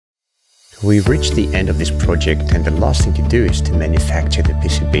We've reached the end of this project, and the last thing to do is to manufacture the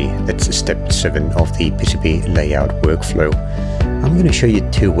PCB. That's step 7 of the PCB layout workflow. I'm going to show you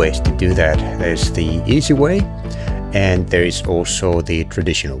 2 ways to do that. There's the easy way, and there is also the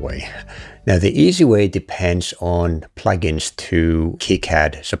traditional way. Now, the easy way depends on plugins to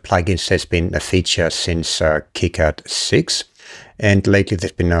KiCad. So plugins has been a feature since KiCad 6. And lately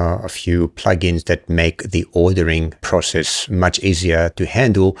there's been a few plugins that make the ordering process much easier to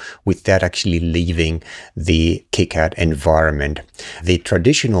handle without actually leaving the KiCad environment. The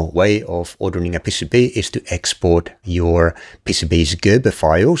traditional way of ordering a PCB is to export your PCB's Gerber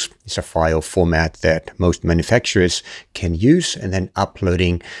files. It's a file format that most manufacturers can use, and then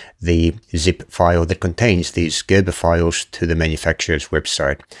uploading the zip file that contains these Gerber files to the manufacturer's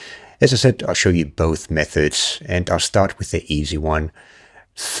website. As I said, I'll show you both methods, and I'll start with the easy one.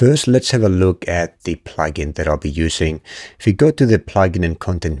 First, let's have a look at the plugin that I'll be using. If you go to the plugin and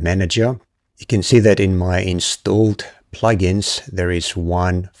content manager, you can see that in my installed plugins, there is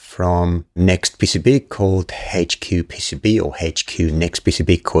one from Next PCB called HQ PCB or HQ Next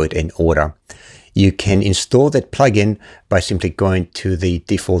PCB Code and Order. You can install that plugin by simply going to the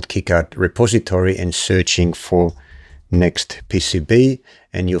default KiCad repository and searching for Next PCB,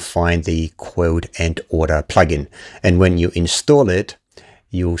 and you'll find the Quote and Order plugin. And when you install it,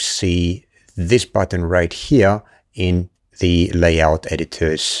 you'll see this button right here in the Layout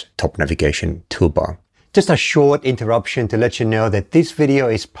Editor's top navigation toolbar. Just a short interruption to let you know that this video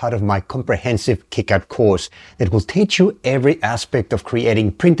is part of my comprehensive KiCad course that will teach you every aspect of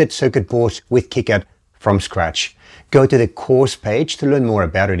creating printed circuit boards with KiCad from scratch. Go to the course page to learn more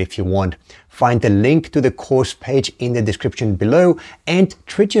about it if you want. Find the link to the course page in the description below and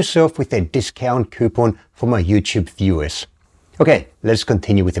treat yourself with a discount coupon for my YouTube viewers. Okay, let's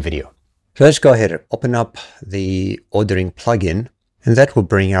continue with the video. So let's go ahead and open up the ordering plugin, and that will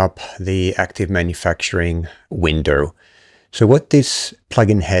bring up the active manufacturing window. So what this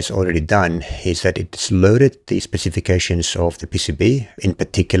plugin has already done is that it's loaded the specifications of the PCB, in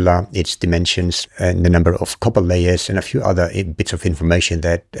particular its dimensions and the number of copper layers and a few other bits of information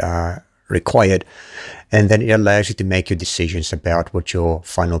that are required. And then it allows you to make your decisions about what your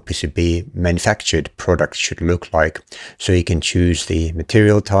final PCB manufactured product should look like. So you can choose the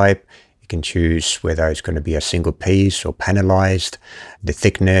material type, you can choose whether it's going to be a single piece or panelized, the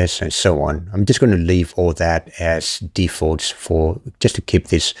thickness, and so on. I'm just going to leave all that as defaults for just to keep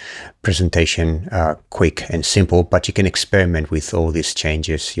this presentation quick and simple, but you can experiment with all these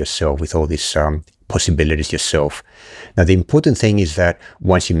changes yourself, with all these possibilities yourself. Now, the important thing is that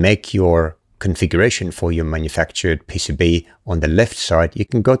once you make your configuration for your manufactured PCB on the left side, you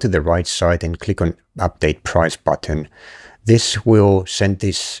can go to the right side and click on Update Price button. This will send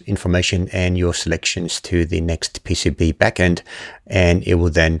this information and your selections to the Next PCB backend, and it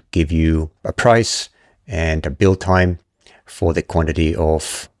will then give you a price and a build time for the quantity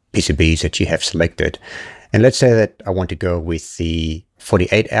of PCBs that you have selected. And let's say that I want to go with the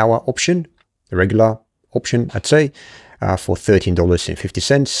 48-hour option, the regular option, I'd say, for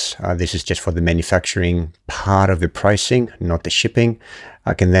 $13.50. This is just for the manufacturing part of the pricing, not the shipping.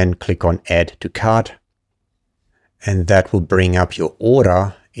 I can then click on Add to Cart, and that will bring up your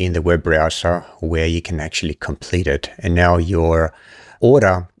order in the web browser where you can actually complete it. And now your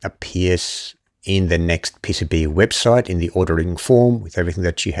order appears in the Next PCB website in the ordering form with everything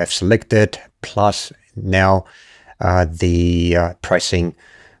that you have selected, plus now the pricing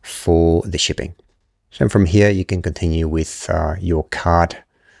for the shipping. So from here, you can continue with your card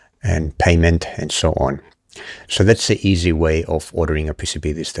and payment and so on. So that's the easy way of ordering a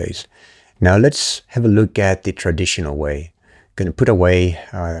PCB these days. Now let's have a look at the traditional way. I'm going to put away,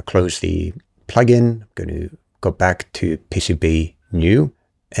 close the plugin. I'm going to go back to PCB New,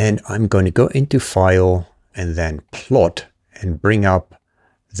 and I'm going to go into File and then Plot and bring up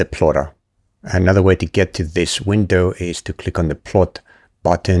the plotter. Another way to get to this window is to click on the Plot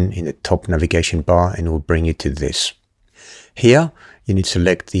button in the top navigation bar, and it will bring you to this. Here, you need to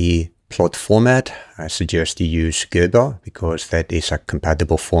select the plot format. I suggest you use Gerber because that is a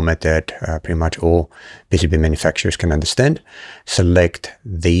compatible format that pretty much all PCB manufacturers can understand. Select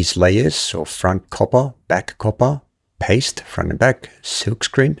these layers, so front copper, back copper, paste, front and back,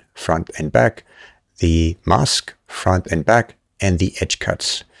 silkscreen, front and back, the mask, front and back, and the edge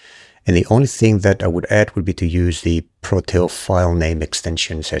cuts. And the only thing that I would add would be to use the Protel file name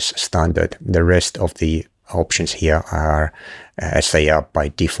extensions as standard. The rest of the options here are, as they are by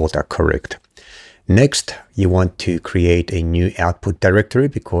default, are correct. Next, you want to create a new output directory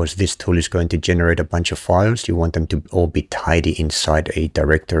because this tool is going to generate a bunch of files. You want them to all be tidy inside a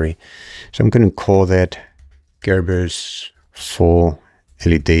directory. So I'm going to call that Gerbers for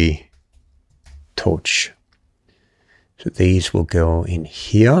LED torch. So these will go in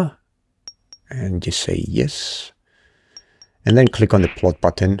here and just say yes. And then click on the plot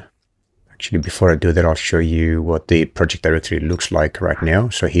button. Actually, before I do that, I'll show you what the project directory looks like right now.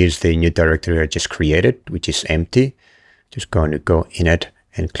 So here's the new directory I just created, which is empty. Just going to go in it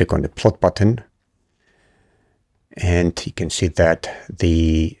and click on the plot button. And you can see that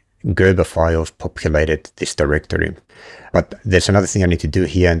the Gerber files populated this directory. But there's another thing I need to do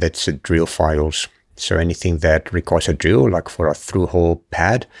here, and that's drill files. So anything that requires a drill, like for a through-hole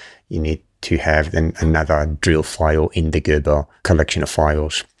pad, you need to have then another drill file in the Gerber collection of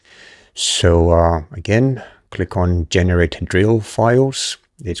files. So again, click on Generate Drill Files.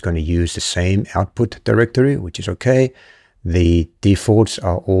 It's going to use the same output directory, which is okay. The defaults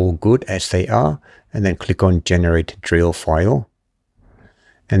are all good as they are. And then click on Generate Drill File.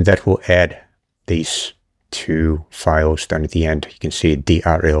 And that will add these two files down at the end. You can see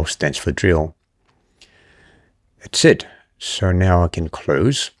DRL stands for drill. That's it. So now I can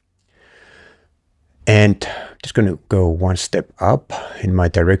close. And I'm just going to go one step up in my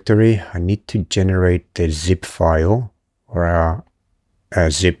directory. I need to generate the zip file or a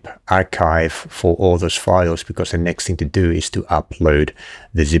zip archive for all those files, because the next thing to do is to upload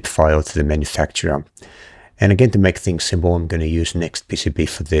the zip file to the manufacturer. And again, to make things simple, I'm going to use Next PCB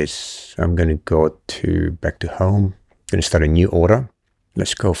for this. I'm going to go back to home. I'm going to start a new order.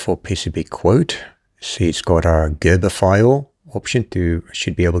 Let's go for PCB quote. See, it's got a Gerber file option to,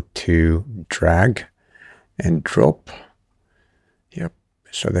 should be able to drag and drop. Yep.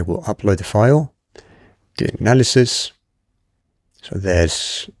 So they will upload the file, do analysis. So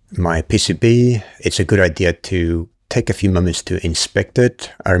there's my PCB. It's a good idea to take a few moments to inspect it.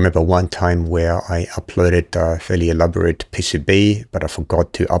 I remember one time where I uploaded a fairly elaborate PCB, but I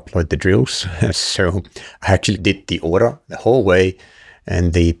forgot to upload the drills. So I actually did the order the whole way,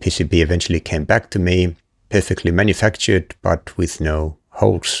 and the PCB eventually came back to me, perfectly manufactured, but with no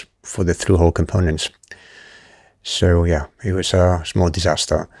holes for the through-hole components. So yeah, it was a small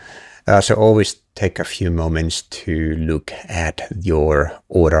disaster. So always take a few moments to look at your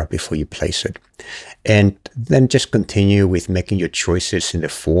order before you place it. And then just continue with making your choices in the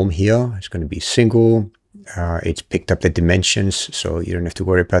form here. It's going to be single. It's picked up the dimensions, so you don't have to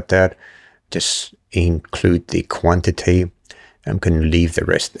worry about that. Just include the quantity. I'm going to leave the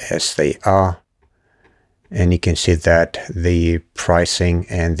rest as they are. And you can see that the pricing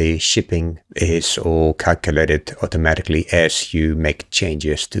and the shipping is all calculated automatically as you make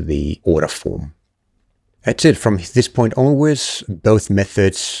changes to the order form. That's it. From this point onwards, both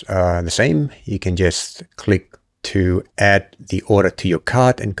methods are the same. You can just click to add the order to your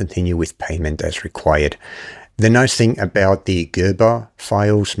cart and continue with payment as required. The nice thing about the Gerber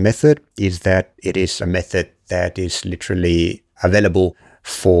files method is that it is a method that is literally available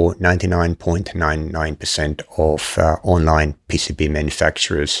for 99.99% of online PCB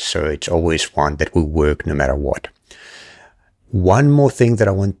manufacturers. So it's always one that will work no matter what. One more thing that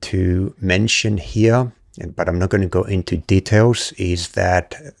I want to mention here, but I'm not going to go into details, is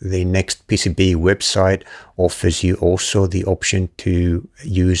that the Next PCB website offers you also the option to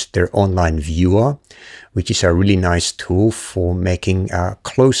use their online viewer, which is a really nice tool for making a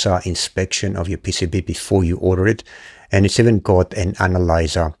closer inspection of your PCB before you order it. And it's even got an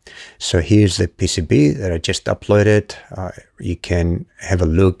analyzer. So here's the PCB that I just uploaded. You can have a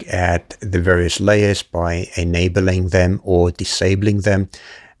look at the various layers by enabling them or disabling them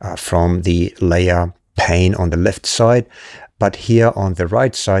from the layer pane on the left side. But here on the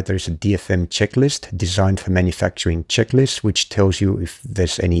right side, there's a DFM checklist, designed for manufacturing checklist, which tells you if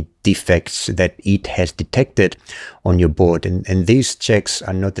there's any defects that it has detected on your board. And these checks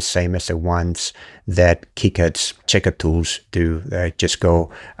are not the same as the ones that KiCad's checker tools do. They just go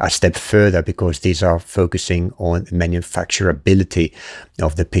a step further, because these are focusing on manufacturability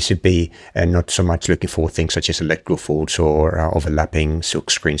of the PCB and not so much looking for things such as electrical faults or overlapping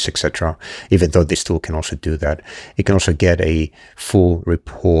silk screens, etc. Even though this tool can also do that. You can also get a full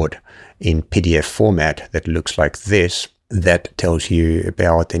report in PDF format that looks like this, that tells you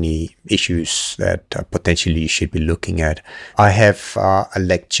about any issues that potentially you should be looking at. I have a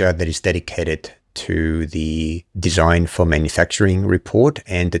lecture that is dedicated to the design for manufacturing report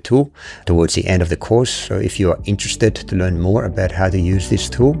and the tool towards the end of the course. So if you are interested to learn more about how to use this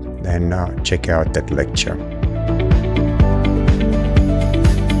tool, then check out that lecture.